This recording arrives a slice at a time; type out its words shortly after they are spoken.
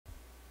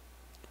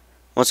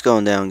What's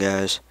going down,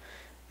 guys?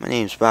 My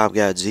name's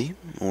BobGodz,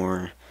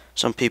 or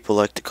some people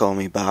like to call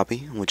me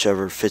Bobby,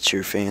 whichever fits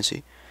your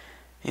fancy,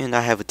 and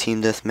I have a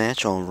team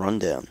deathmatch on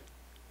Rundown.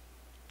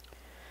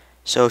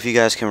 So if you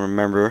guys can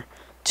remember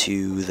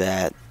to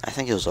that, I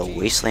think it was a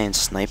Wasteland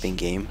sniping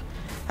game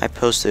I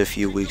posted a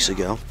few weeks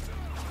ago.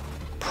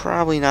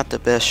 Probably not the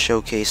best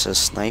showcase of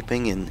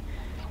sniping, and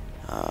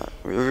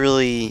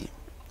really,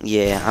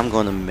 yeah, I'm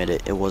going to admit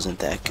it wasn't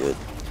that good.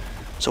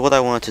 So what I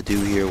wanted to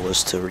do here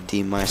was to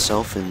redeem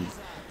myself and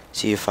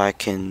see if I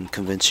can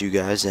convince you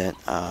guys that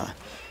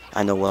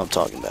I know what I'm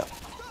talking about.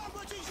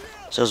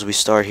 So as we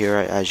start here,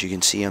 as you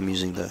can see, I'm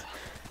using the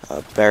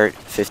Barrett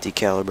 50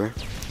 caliber.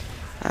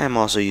 I'm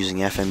also using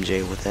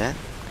FMJ with that.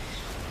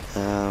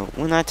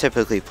 When I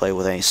typically play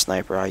with any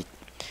sniper, I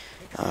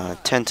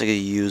tend to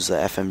use the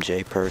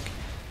FMJ perk.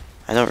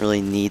 I don't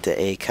really need the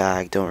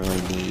ACOG, don't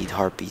really need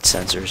heartbeat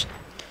sensors.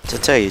 To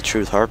tell you the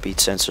truth, heartbeat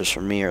sensors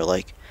for me are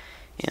like,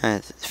 yeah,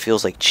 it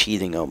feels like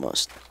cheating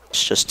almost.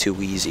 It's just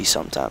too easy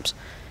sometimes.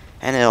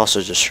 And it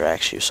also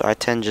distracts you, so I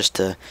tend just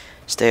to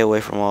stay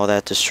away from all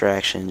that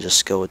distraction and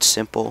just go with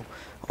simple,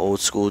 old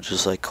school,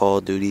 just like Call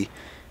of Duty,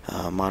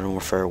 Modern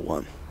Warfare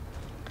 1.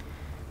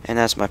 And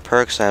as my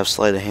perks, I have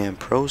Sleight of Hand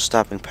Pro,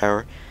 Stopping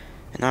Power,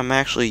 and I'm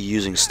actually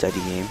using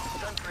Steady Aim.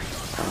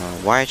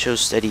 Why I chose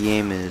Steady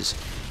Aim is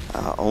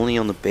only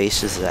on the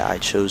basis that I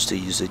chose to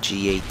use the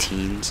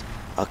G18's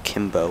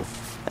Akimbo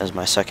as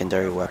my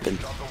secondary weapon.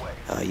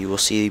 You will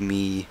see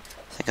me,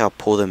 I think I'll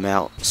pull them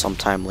out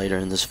sometime later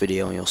in this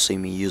video and you'll see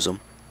me use them.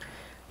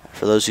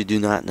 For those who do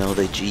not know,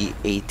 the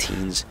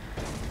G18's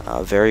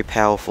very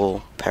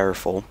powerful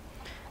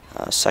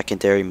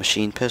secondary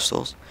machine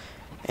pistols,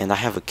 and I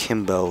have a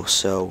Kimbo,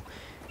 so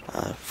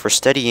for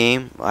steady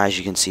aim, as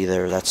you can see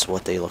there, that's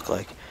what they look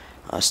like.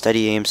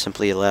 Steady aim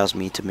simply allows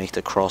me to make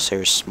the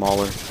crosshairs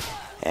smaller,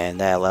 and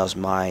that allows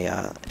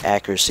my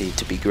accuracy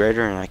to be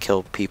greater, and I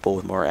kill people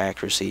with more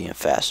accuracy and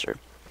faster.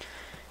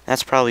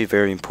 That's probably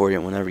very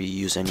important whenever you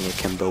use any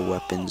akimbo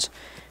weapons,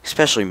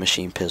 especially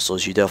machine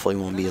pistols. You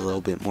definitely want to be a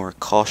little bit more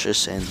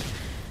cautious and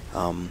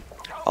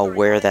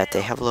aware that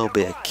they have a little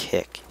bit of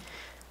kick.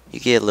 You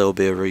get a little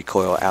bit of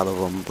recoil out of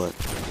them, but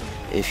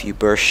if you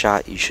burst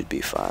shot, you should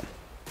be fine.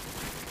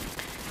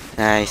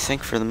 And I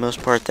think for the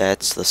most part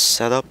that's the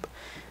setup.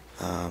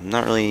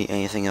 Not really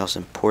anything else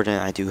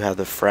important. I do have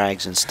the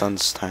frags and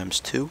stuns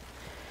 ×2,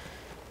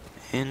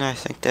 and I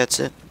think that's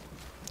it.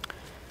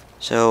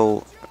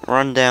 So,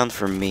 rundown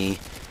for me,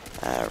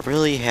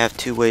 really have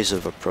two ways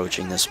of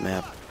approaching this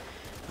map.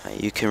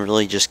 You can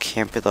really just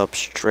camp it up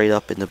straight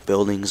up in the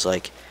buildings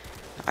like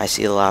I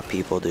see a lot of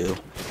people do.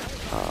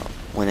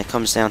 When it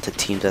comes down to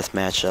team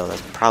deathmatch, though,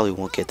 that probably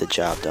won't get the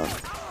job done.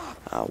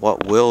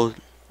 What will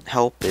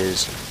help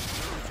is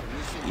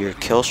your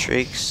kill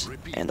streaks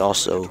and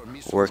also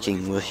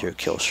working with your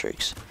kill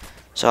streaks.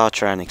 So I'll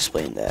try and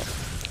explain that.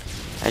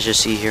 As you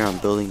see here, I'm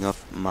building up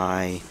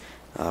my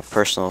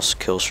personal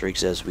kill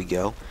streaks as we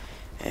go,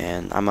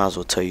 and I might as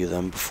well tell you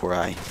them before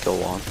I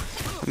go on.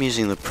 I'm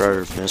using the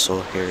Predator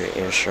Missile, Harrier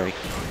Airstrike,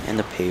 and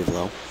the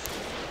Pavlo.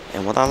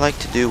 And what I like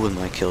to do with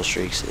my kill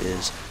streaks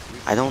is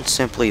I don't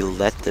simply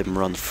let them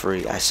run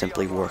free, I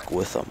simply work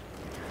with them.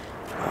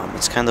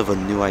 It's kind of a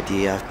new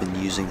idea I've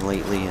been using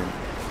lately, and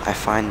I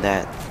find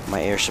that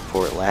my air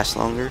support lasts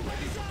longer,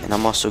 and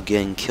I'm also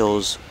getting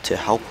kills to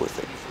help with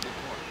it.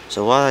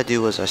 So what I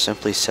do is I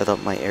simply set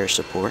up my air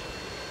support.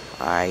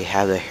 I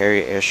have the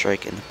Harrier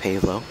Airstrike and the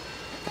Pavlo,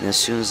 and as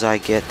soon as I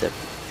get the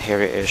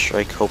Harrier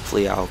Airstrike,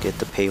 hopefully I'll get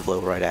the Pavlo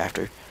right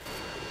after.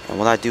 And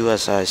what I do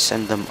is I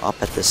send them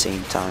up at the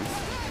same time,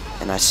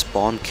 and I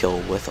spawn kill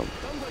with them.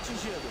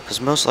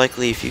 Because most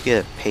likely if you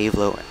get a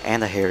Pavlo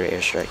and a Harrier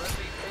Airstrike,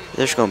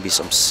 there's going to be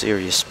some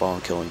serious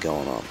spawn killing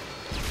going on.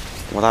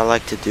 What I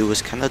like to do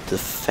is kind of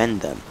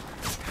defend them.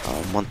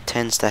 What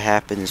tends to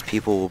happen is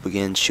people will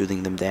begin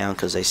shooting them down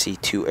because they see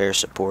two air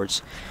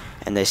supports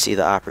and they see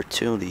the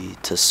opportunity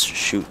to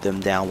shoot them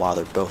down while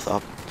they're both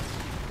up.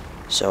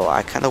 So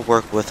I kind of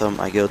work with them.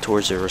 I go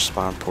towards their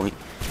respawn point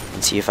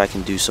and see if I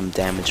can do some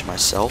damage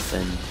myself.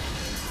 And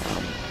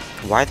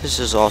why this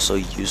is also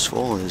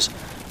useful is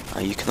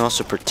you can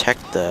also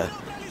protect the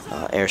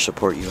air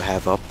support you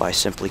have up by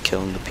simply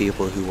killing the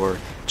people who are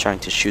trying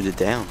to shoot it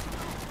down.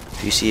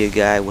 If you see a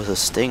guy with a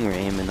stinger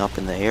aiming up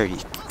in the air, you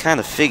kind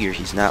of figure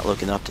he's not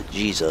looking up to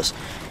Jesus.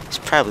 He's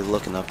probably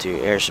looking up to your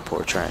air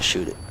support trying to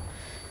shoot it.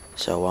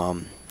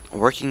 So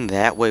working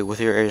that way with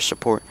your air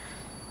support,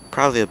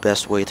 probably the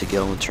best way to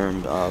go in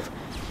terms of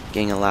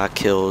getting a lot of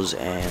kills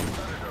and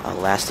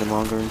lasting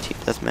longer in team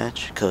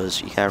deathmatch,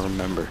 because you gotta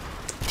remember,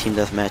 team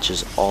deathmatch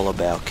is all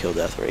about kill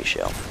death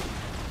ratio.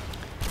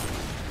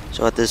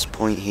 So at this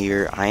point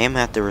here, I am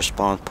at the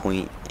respawn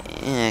point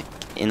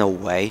in a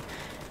way.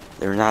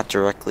 They're not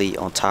directly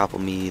on top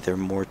of me, they're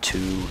more to,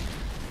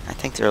 I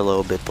think they're a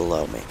little bit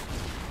below me.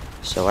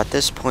 So at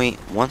this point,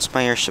 once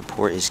my air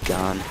support is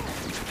gone,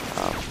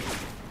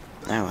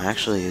 no,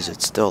 actually, is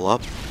it still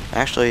up?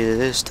 Actually, it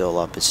is still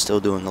up, it's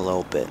still doing a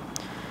little bit.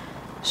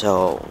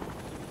 So,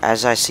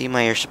 as I see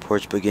my air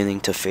supports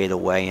beginning to fade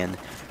away and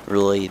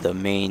really the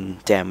main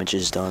damage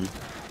is done,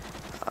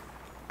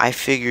 I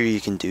figure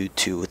you can do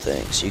two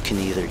things. You can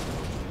either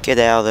get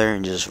out of there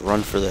and just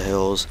run for the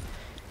hills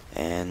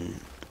and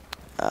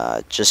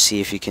just see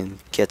if you can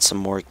get some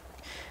more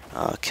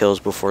kills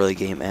before the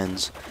game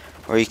ends,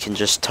 or you can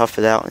just tough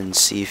it out and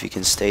see if you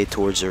can stay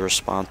towards the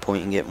respawn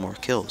point and get more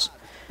kills.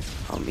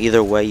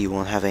 Either way, you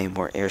won't have any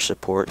more air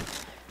support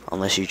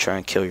unless you try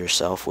and kill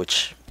yourself,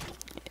 which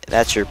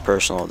that's your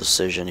personal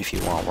decision if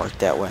you want to work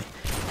that way.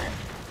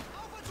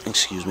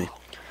 Excuse me.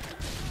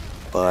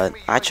 But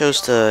I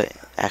chose to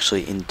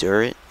actually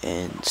endure it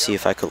and see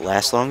if I could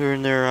last longer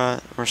in their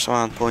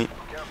respawn point.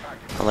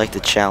 I like the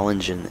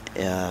challenge, and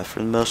for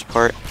the most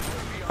part,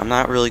 I'm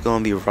not really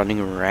going to be running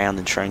around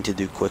and trying to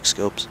do quick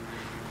scopes.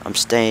 I'm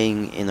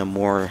staying in a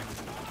more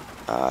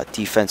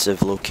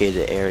defensive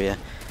located area,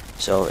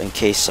 so in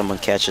case someone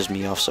catches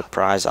me off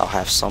surprise, I'll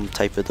have some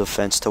type of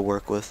defense to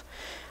work with.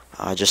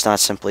 Just not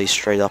simply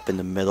straight up in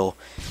the middle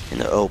in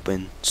the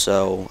open,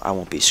 so I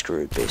won't be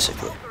screwed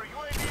basically.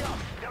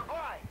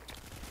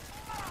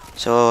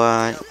 So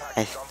I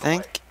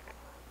think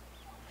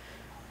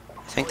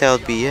that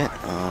would be it.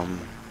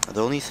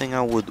 The only thing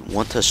I would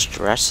want to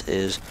stress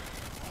is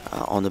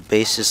on the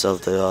basis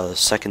of the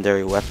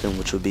secondary weapon,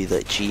 which would be the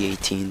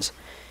G18s,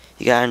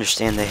 you gotta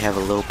understand they have a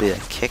little bit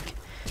of kick,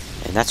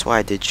 and that's why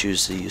I did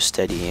choose to use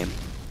steady aim.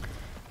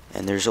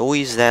 And there's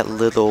always that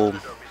little,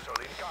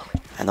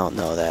 I don't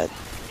know,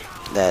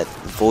 that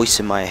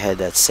voice in my head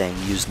that's saying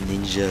use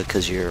ninja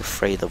because you're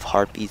afraid of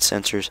heartbeat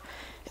sensors,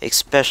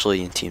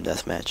 especially in team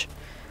deathmatch.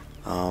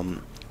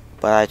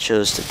 But I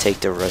chose to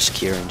take the risk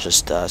here and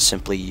just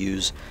simply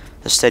use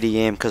the steady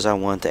aim because I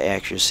want the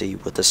accuracy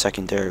with the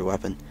secondary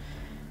weapon.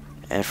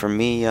 And for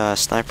me,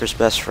 sniper's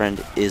best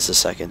friend is a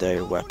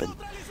secondary weapon.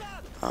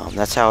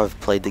 That's how I've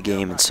played the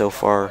game, and so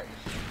far,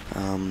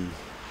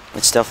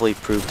 it's definitely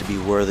proved to be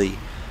worthy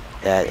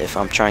that if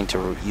I'm trying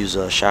to use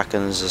a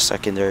shotgun as a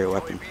secondary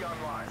weapon,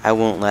 I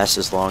won't last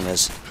as long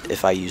as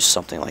if I use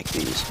something like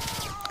these.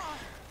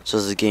 So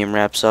as the game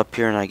wraps up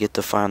here and I get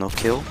the final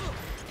kill,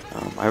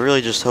 I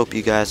really just hope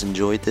you guys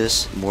enjoyed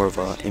this, more of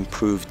a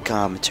improved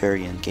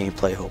commentary and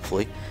gameplay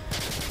hopefully.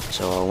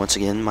 So once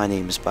again, my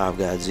name is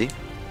BobGodz.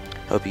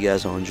 Hope you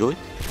guys all enjoyed.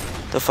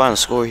 The final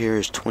score here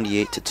is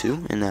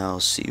 28-2, and I'll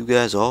see you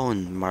guys all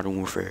in Modern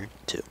Warfare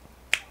 2.